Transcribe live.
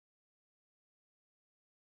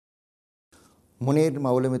මුනීර්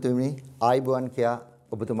මෞලවිතුමනි ආයිබෝන් කියා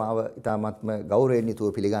ඔබතුමාව ඉතාමත්ම ගෞරවයෙන් යුතුව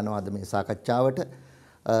පිළිගන්නවා අද මේ සාකච්ඡාවට.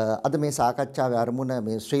 අද මේ සාකච්ඡාවේ අරමුණ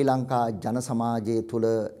මේ ශ්‍රී ලංකා ජන සමාජයේ තුල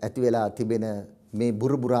ඇති වෙලා තිබෙන මේ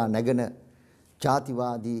බුරුබුරා නැගෙන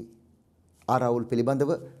ජාතිවාදී ආරවුල්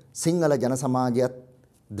පිළිබඳව සිංහල ජන සමාජයත්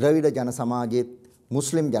ද්‍රවිඩ ජන සමාජයත්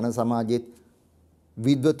මුස්ලිම් ජන සමාජයත්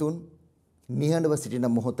විද්වතුන් නිහඬව සිටින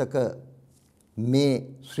මොහොතක මේ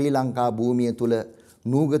ශ්‍රී ලංකා භූමිය තුල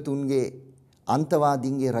නූගතුන්ගේ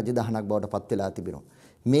අන්තවාදීන්ගේ රජදහනක් බවට පත් වෙලා තිබෙනවා.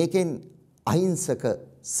 මේකෙන් අහිංසක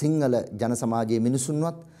සිංහල ජන සමාජයේ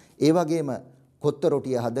මිනිසුන්වත් ඒ වගේම කොත්ත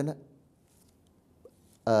රොටිය හදන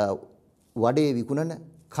වඩේ විකුණන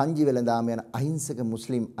කංජි වෙළඳාම යන අහිංසක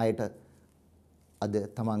මුස්ලිම් අයට අද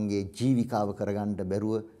තමන්ගේ ජීවිකාව කරගන්න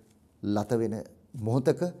බැරුව ලත වෙන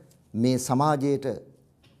මොහොතක මේ සමාජයට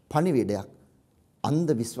පණිවිඩයක්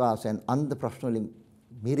අන්ධ විශ්වාසයන් අන්ධ ප්‍රශ්න වලින්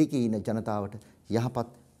මිරිකී ඉන ජනතාවට යහපත්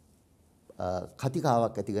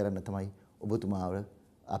කතිකාවක් ඇති කරන්න තමයි ඔබතුමාව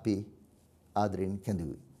අපි ආදරෙන්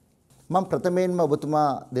කැඳවුවේ. මම ප්‍රථමයෙන්ම ඔබතුමා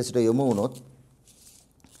දෙසට යොමු වුණොත්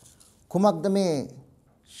කුමක්ද මේ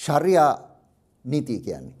ශරියා නීතිය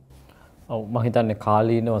කියන්නේ? ඔව් මම හිතන්නේ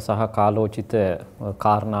කාලීනව සහ කාලෝචිත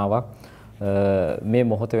කාරණාවක් මේ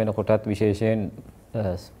මොහොත වෙනකොටත් විශේෂයෙන්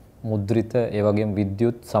මුද්‍රිත ඒ වගේම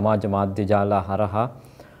විද්‍යුත් සමාජ මාධ්‍ය ජාල හරහා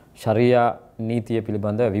ශරියා නීතිය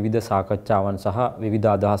පිළිබඳ විවිධ සාකච්ඡාවන් සහ විවිධ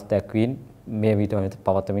අදහස් දැක්වීම් මේ විට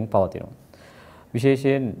පවතිනවා.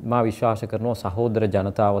 විශේෂයෙන් මා විශ්වාස කරනවා සහෝදර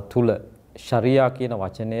ජනතාව තුළ ශරියා කියන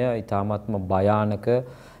වචනය ඊ타මත්ම භයානක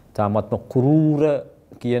ඊ타මත්ම කුරූර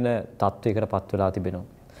කියන තත්වයකට පත් වෙලා තිබෙනවා.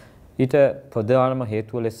 ඊට ප්‍රධානම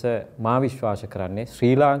හේතුව ලෙස මා විශ්වාස කරන්නේ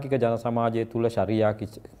ශ්‍රී ලාංකික ජන සමාජය තුළ ශරියා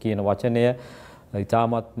කියන වචනය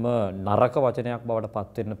ඊ타මත්ම නරක වචනයක් බවට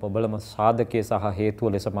පත් වෙන්න ප්‍රබලම සාධකයේ සහ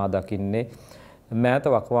හේතුව ලෙස මා දකින්නේ මෑත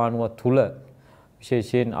වකවානුව තුළ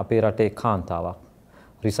විශේෂයෙන් අපේ රටේ කාන්තාවක්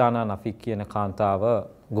රිසානා නෆික් කියන කාන්තාව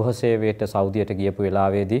ගෘහ සේවයට සෞදියට ගියපු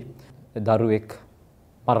වෙලාවේදී දරුවෙක්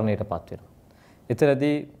මරණයට පත් වෙනවා.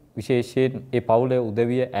 එතනදී විශේෂයෙන් ඒ පවුලේ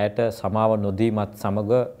උදවිය ඈට සමාව නොදීමත්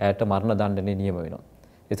සමග ඈට මරණ දඬුවම නියම වෙනවා.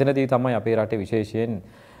 එතනදී තමයි අපේ රටේ විශේෂයෙන්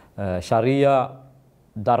ශරියා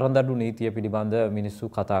දරදඬු නීතිය පිළිබඳ මිනිස්සු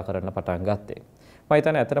කතා කරන්න පටන් ගත්තේ. මම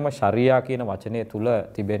හිතන්නේ ඇත්තටම ශරියා කියන වචනය තුල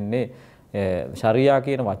තිබෙන්නේ ශරියා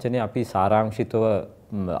කියන වචනේ අපි සාරාංශිතව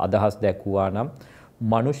අදහස් දැක්වුවා නම්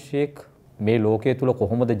මිනිස්සෙක් මේ ලෝකයේ තුල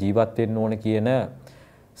කොහොමද ජීවත් වෙන්න ඕන කියන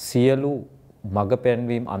සියලු මඟ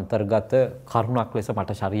පෙන්වීම් අන්තර්ගත කරුණක් ලෙස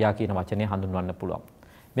මට ශරියා කියන වචනේ හඳුන්වන්න පුළුවන්.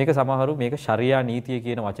 මේක සමහරු මේක ශරියා නීතිය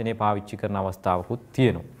කියන වචනේ පාවිච්චි කරන අවස්ථාවකුත්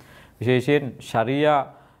තියෙනවා. විශේෂයෙන් ශරියා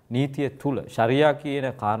නීතිය තුල ශරියා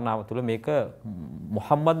කියන කාරණාව තුල මේක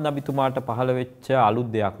මුහම්මද් නබිතුමාට පහළ වෙච්ච අලුත්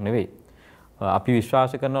දෙයක් නෙවෙයි. අපි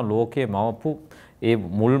විශ්වාස කරන ලෝකයේ මවපු ඒ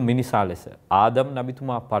මුල් මිනිසා ලෙස ආදම්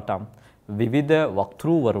නබිතුමා පටන් විවිධ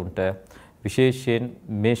වක්තෘවරුන්ට විශේෂයෙන්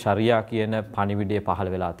මේ ශරියා කියන පණිවිඩය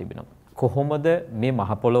පහළ වෙලා තිබෙනවා. කොහොමද මේ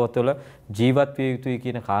මහ පොළොව තුළ ජීවත් විය යුතුයි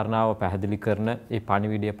කියන කාරණාව පැහැදිලි කරන ඒ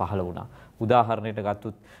පණිවිඩය පහළ වුණා. උදාහරණයට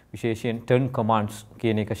ගත්තොත් විශේෂයෙන් 10 commands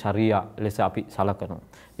කියන එක ශරියා ලෙස අපි සලකනවා.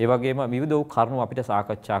 ඒ වගේම විවිධ වූ කරුණු අපිට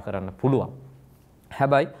සාකච්ඡා කරන්න පුළුවන්.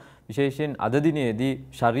 හැබැයි විශේෂයෙන් අද දිනේදී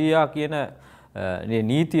ශරියා කියන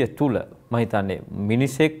නීතිය තුල මම හිතන්නේ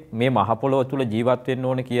මිනිසෙක් මේ මහ පොළොව තුල ජීවත් වෙන්න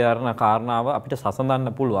ඕන කියන කාරණාව අපිට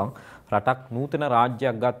සසඳන්න පුළුවන්. රටක් නූතන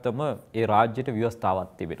රාජ්‍යයක් ගත්තම ඒ රාජ්‍යයට ව්‍යවස්ථාවක්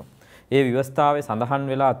තිබෙනවා. ඒ ව්‍යවස්ථාවේ සඳහන්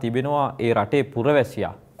වෙලා තිබෙනවා ඒ රටේ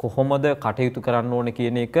පුරවැසියා කොහොමද කටයුතු කරන්න ඕන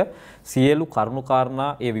කියන එක සියලු කරුණු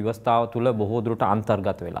කාරණා ඒ ව්‍යවස්ථාව තුල බොහෝ දුරට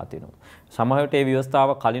අන්තර්ගත වෙලා තියෙනවා. සමහරවිට ඒ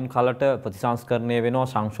ව්‍යවස්ථාව කලින් කලට ප්‍රතිසංස්කරණය වෙනවා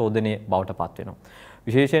සංශෝධනයේ බවට පත් වෙනවා.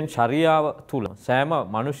 විශේෂයෙන් ශරියාව තුල සෑම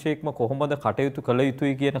මිනිසෙක්ම කොහොමද කටයුතු කළ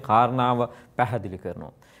යුතුයි කියන කාරණාව පැහැදිලි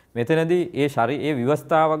කරනවා. මෙතනදී ඒ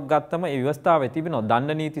ව්‍යවස්ථාවක් ගත්තම ඒ ව්‍යවස්ථාවේ තිබෙනවා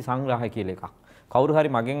දණ්ඩ නීති සංග්‍රහය කියලා එකක්. කවුරු හරි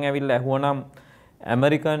මගෙන් ඇවිල්ලා ඇහුවනම්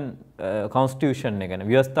ඇමරිකන් කොන්ස්ටිටියුෂන් එක ගැන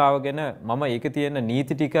ව්‍යවස්ථාව ගැන මම ඒක තියෙන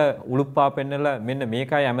නීති ටික උලුප්පා පෙන්නලා මෙන්න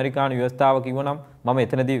මේකයි ඇමරිකානු ව්‍යවස්ථාව කිව්වනම් මම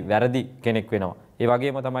එතනදී වැරදි කෙනෙක් වෙනවා. ඒ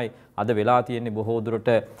වගේම තමයි අද වෙලා තියෙන්නේ බොහෝ දුරට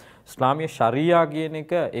ඉස්ලාමීය ශරියා කියන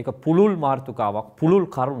එක ඒක පුළුල් මාතෘකාවක් පුළුල්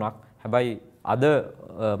කරුණක්. හැබැයි අද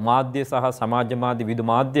මාධ්‍ය සහ සමාජ මාධ්‍ය විවිධ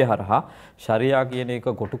මාධ්‍ය හරහා ශරියා කියන එක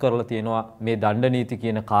කොටු කරලා තියෙනවා මේ දණ්ඩ නීති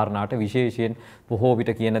කියන කාරණාට. විශේෂයෙන් බොහෝ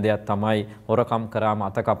විට කියන දෙයක් තමයි හොරකම් කරාම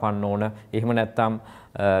අත කපන්න ඕන. එහෙම නැත්නම්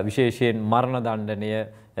විශේෂයෙන් මරණ දණ්ඩනය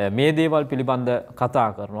මේ දේවල් පිළිබඳ කතා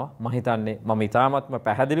කරනවා. මම හිතන්නේ මම ඉතාමත්ම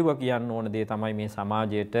පැහැදිලිව කියන්න ඕන දේ තමයි මේ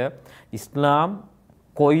සමාජයට ඉස්ලාම්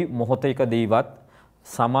කොයි මොහොතකදීවත්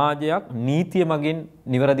සමාජයක් නීතිය මගින්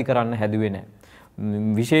නිවැරදි කරන්න හැදුවේ නැහැ.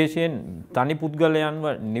 විශේෂයෙන් තනි පුද්ගලයන්ව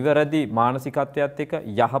නිවැරදි මානසිකත්වයත් එක්ක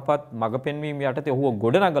යහපත් මඟ පෙන්වීම යටතේ ඔහුව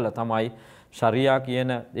ගොඩනගලා තමයි ශරියා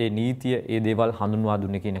කියන ඒ නීතිය ඒ දේවල් හඳුන්වා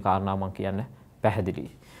දුන්නේ කියන කාරණාව මම කියන්න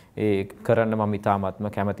පැහැදිලි. ඒ කරන්න මම ඉතාමත්ම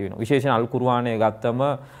කැමති වෙනවා. විශේෂයෙන් අල් කුර්ආනයේ ගත්තම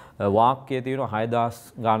වාක්‍යය තියෙනවා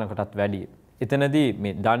 6000 ගානකටත් වැඩි. එතනදී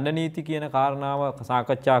මේ දණ්ඩ නීති කියන කාරණාව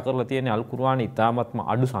සාකච්ඡා කරලා තියෙන අල් කුර්ආනයේ ඉතාමත්ම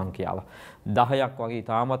අඩු සංඛ්‍යාවක්. 10ක් වගේ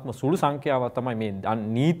ඉතාමත්ම සුළු සංඛ්‍යාවක් තමයි මේ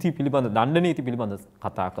නීති පිළිබඳ දණ්ඩ නීති පිළිබඳ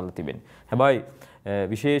කතා කරලා තිබෙන්නේ. හැබැයි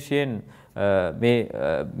විශේෂයෙන්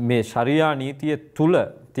මේ ශරියා නීතිය තුල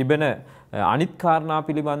තිබෙන අනිත් කාරණා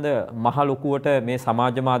පිළිබඳ මහ ලොකුවට මේ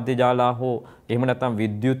සමාජ මාධ්‍ය ජාලා හෝ එහෙම නැත්නම්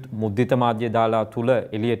විද්‍යුත් මුද්‍රිත මාධ්‍ය ජාලා තුල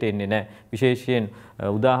එළියට එන්නේ නැහැ. විශේෂයෙන්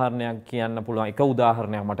උදාහරණයක් කියන්න පුළුවන් එක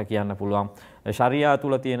උදාහරණයක් මට කියන්න පුළුවන්. ශරියා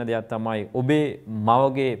තුල තියෙන දෙයක් තමයි ඔබේ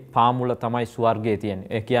මවගේ පාමුල තමයි ස්වර්ගයේ තියෙන්නේ.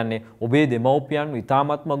 ඒ කියන්නේ ඔබේ දෙමව්පියන්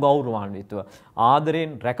ඉතාමත්ම ගෞරවාන්විතව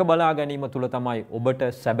ආදරෙන් රැක බලා ගැනීම තුල තමයි ඔබට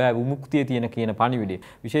සැබෑ විමුක්තිය තියෙන කියන පණිවිඩය.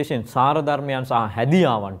 විශේෂයෙන් සාර ධර්මයන් සහ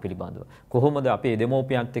හැදියාවන් පිළිබඳව කොහොමද අපේ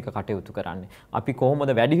දෙමව්පියන්ත් එක්ක කටයුතු කරන්නේ? අපි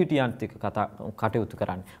කොහොමද වැඩිහිටියන්ත් එක්ක කටයුතු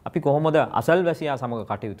කරන්නේ? අපි කොහොමද අසල්වැසියා සමග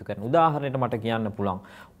කටයුතු කරන්නේ? උදාහරණයක් මට කියන්න පුළුවන්.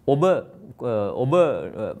 ඔබ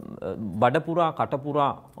බඩපුරා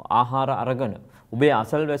කටපුරා ආහාර අරගෙන ඔබේ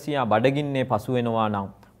අසල්වැසියා බඩගින්නේ පසු වෙනවා නම්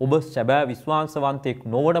ඔබ සැබෑ විශ්වාසවන්තයෙක්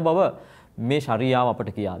නොවන බව මේ ශරියාව අපට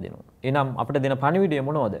කියා දෙනවා. එහෙනම් අපිට දෙන පණිවිඩය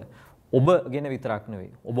මොනවද? ඔබ ගැන විතරක්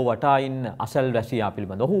නෙවෙයි. ඔබ වටා ඉන්න අසල්වැසියා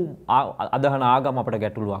පිළිබඳ. ඔහු අදහන ආගම අපට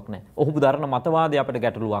ගැටලුවක් නැහැ. ඔහු දරන මතවාදය අපට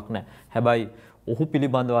ගැටලුවක් නැහැ. හැබැයි ඔහු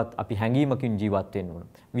පිළිබඳවත් අපි හැඟීමකින් ජීවත් වෙන්න ඕන.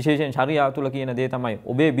 විශේෂයෙන් ශරියාව තුල කියන දේ තමයි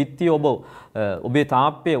ඔබේ බිත්තිය ඔබේ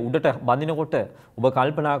තාප්පය උඩට බඳිනකොට ඔබ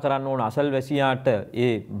කල්පනා කරන්න ඕන අසල්වැසියාට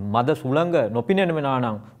ඒ මද සුළඟ නොපිනෙන වෙනා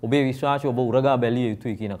නම් ඔබේ විශ්වාසය ඔබ උරගා බැලිය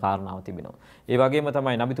යුතුයි කියන කාරණාව තිබෙනවා. ඒ වගේම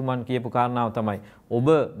තමයි නබිතුමන් කියපු කාරණාව තමයි ඔබ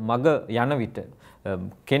මග යන විට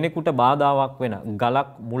කෙනෙකුට බාධාවක් වෙන ගලක්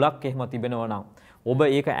මුලක් එහෙම තිබෙනවා නම් ඔබ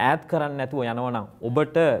ඒක ඈත් කරන්න නැතුව යනවා නම්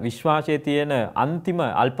ඔබට විශ්වාසයේ තියෙන අන්තිම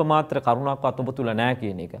අල්පමාත්‍ර කරුණක්වත් ඔබ තුල නැහැ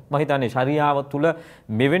කියන එක. මම හිතන්නේ ශරියාව තුල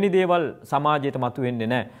මෙවැනි දේවල් සමාජයට මතුවෙන්නේ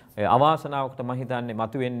නැහැ. අවාසනාවකට මම හිතන්නේ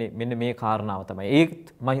මතුවෙන්නේ මෙන්න මේ කාරණාව තමයි.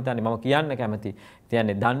 ඒත් මම හිතන්නේ මම කියන්න කැමති.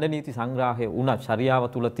 කියන්නේ දණ්ඩ නීති සංග්‍රහය උනත් ශරියාව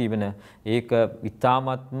තුල තිබෙන ඒක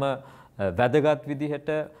ඉතාමත්ම වැදගත් විදිහට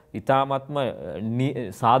ඉතාමත්ම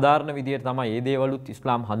සාධාරණ විදිහට තමයි මේ දේවලුත්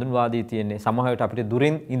ඉස්ලාම් හඳුන්වා දී තියෙන්නේ. සමහරවිට අපිට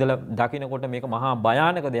දුරින් ඉඳලා දකිනකොට මේක මහා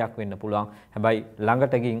භයානක දෙයක් වෙන්න පුළුවන්. හැබැයි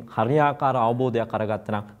ළඟට ගින් හරියාකාර අවබෝධයක්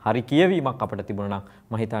අරගත්තා නම් හරි කියවීමක් අපිට තිබුණා නම්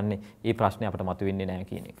මම හිතන්නේ මේ ප්‍රශ්නේ අපිට මතුවෙන්නේ නැහැ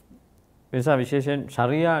කියන එක. ඒ නිසා විශේෂයෙන්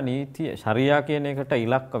ශරියා නීතිය ශරියා කියන එකට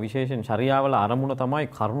ඉලක්ක විශේෂයෙන් ශරියාවල අරමුණ තමයි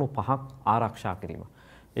කරුණු 5ක් ආරක්ෂා කිරීම.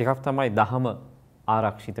 එකක් තමයි දහම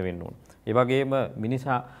ආරක්ෂිත වෙන්න ඕන. ඒ වගේම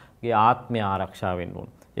මිනිසාගේ ආත්මය ආරක්ෂා වෙන්න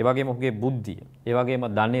ඕන. ඒ වගේම ඔහුගේ බුද්ධිය, ඒ වගේම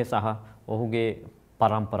ධනය සහ ඔහුගේ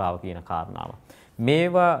පරම්පරාව කියන කාරණාව.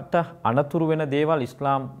 මේවට අනතුරු වෙන දේවල්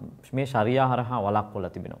ඉස්ලාම් මේ ශරියා හරහා වළක්වලා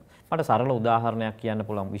තිබෙනවා. මට සරල උදාහරණයක් කියන්න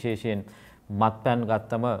පුළුවන්. විශේෂයෙන් මත්පැන්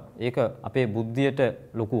ගත්තම ඒක අපේ බුද්ධියට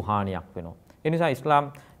ලොකු හානියක් වෙනවා. ඒ නිසා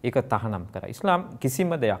ඉස්ලාම් ඒක තහනම් කරා. ඉස්ලාම් කිසිම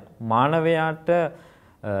දෙයක් මානවයාට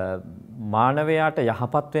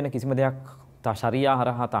යහපත් වෙන කිසිම දෙයක් ශරියා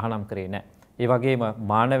හරහා තහනම් කරේ නැහැ. ඒ වගේම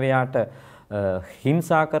මානවයාට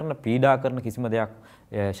හිංසා කරන පීඩා කරන කිසිම දෙයක්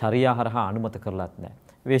ශරියා හරහා අනුමත කරලත් නැහැ.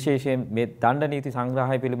 විශේෂයෙන් මේ දණ්ඩ නීති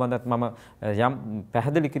සංග්‍රහය පිළිබඳව මම යම්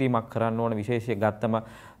පැහැදිලි කිරීමක් කරන්න ඕන. විශේෂයෙන් ගත්තම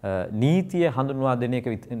නීතිය හඳුන්වා දෙන එක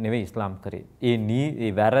නෙවෙයි ඉස්ලාම් කරේ.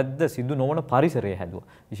 ඒ වැරද්ද සිදු නොවන පරිසරය හැදුවා.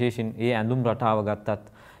 විශේෂයෙන් ඒ ඇඳුම් රටාව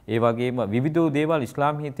ගත්තත් ඒ වගේම විවිධ දේවල්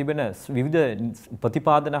ඉස්ලාමයේ තිබෙන විවිධ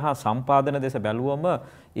ප්‍රතිපාදන හා සම්පාදන දෙස බැලුවම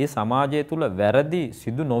ඒ සමාජය තුළ වැරදි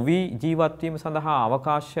සිදු නොවි ජීවත් වීම සඳහා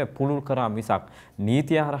අවකාශය පුළුල් කරා මිසක්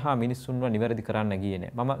නීතිය හරහා මිනිස්සුන්ව නිවැරදි කරන්න ගියේ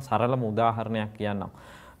නෑ. මම සරලම උදාහරණයක් කියන්නම්.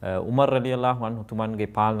 උමර් රලියල්ලාහු අන්හු තුමන්ගේ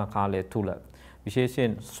පාලන කාලය තුළ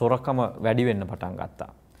විශේෂයෙන් සොරකම වැඩි වෙන්න පටන්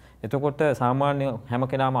ගත්තා. එතකොට සාමාන්‍ය හැම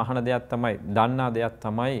කෙනාම අහන දෙයක් තමයි දන්නා දෙයක්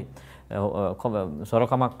තමයි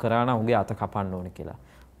සොරකමක් කරා නම් උගේ අත කපන්න ඕනේ කියලා.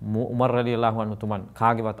 උමර් රලියල්ලාහු අන්හු තුමන්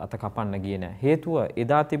කාගේවත් අත කපන්න ගියේ නැහැ. හේතුව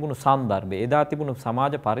එදා තිබුණු සන්දර්භය, එදා තිබුණු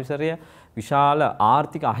සමාජ පරිසරය විශාල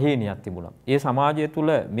ආර්ථික අහේනියක් තිබුණා. ඒ සමාජය තුළ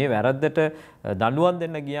මේ වැරද්දට දඬුවම්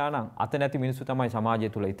දෙන්න ගියා නම් අත නැති මිනිස්සු තමයි සමාජය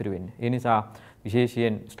තුළ ඉතිරි වෙන්නේ. ඒ නිසා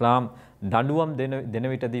විශේෂයෙන් ඉස්ලාම් දඬුවම් දෙන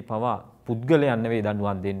විටදී පවා පුද්ගලයන් නෙවෙයි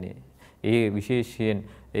දඬුවම් දෙන්නේ. ඒ විශේෂයෙන්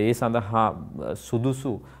ඒ සඳහා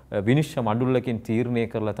සුදුසු විනිශ්චය මණ්ඩලකින් තීරණය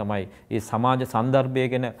කරලා තමයි මේ සමාජ සන්දර්භය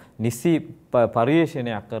ගැන නිසි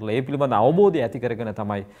පරිශ්‍රණයක් කරලා ඒ පිළිබඳ අවබෝධය ඇති කරගෙන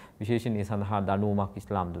තමයි විශේෂයෙන් මේ සඳහා දඬුවමක්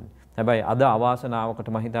ඉස්ලාම් දුන්නේ. හැබැයි අද අවාසනාවකට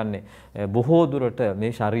මම හිතන්නේ බොහෝ දුරට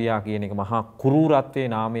මේ ශරියා කියන එක මහා කුරූරත්වයේ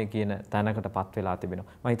නාමය කියන තැනකටපත් වෙලා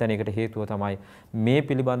තිබෙනවා. මම හිතන්නේ ඒකට හේතුව තමයි මේ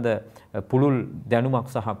පිළිබඳ පුළුල් දැනුමක්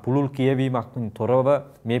සහ පුළුල් කියවීමකින් තොරව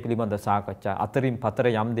මේ පිළිබඳ සාකච්ඡා අතරින් පතර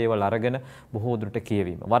යම් දේවල් අරගෙන බොහෝ දුරට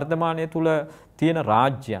කියවීම. වර්තමානයේ තුල තියෙන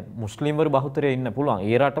රාජ්‍යයන් මුස්ලිම්වරු බහුතරය ඉන්න පුළුවන්.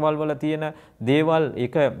 ඒ රටවල් වල තියෙන දේවල්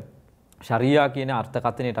ඒක ශරියා කියන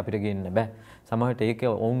අර්ථකථනයට අපිට ගෙන්න බෑ. සමහරට ඒක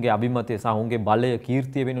ඔවුන්ගේ අභිමතය සහ ඔවුන්ගේ බලය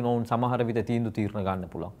කීර්තිය වෙනුවෙන් ඔවුන් සමහර විට තීන්දුව ගන්න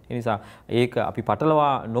පුළුවන්. ඒ නිසා ඒක අපි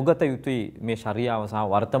පටලවා නොගත යුතුයි මේ ශරියාව සහ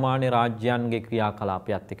වර්තමානයේ රාජ්‍යයන්ගේ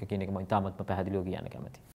ක්‍රියාකලාපයත් එක්ක කියන එක මම ඉතාමත්ම පැහැදිලිව කියන්න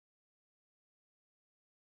කැමතියි.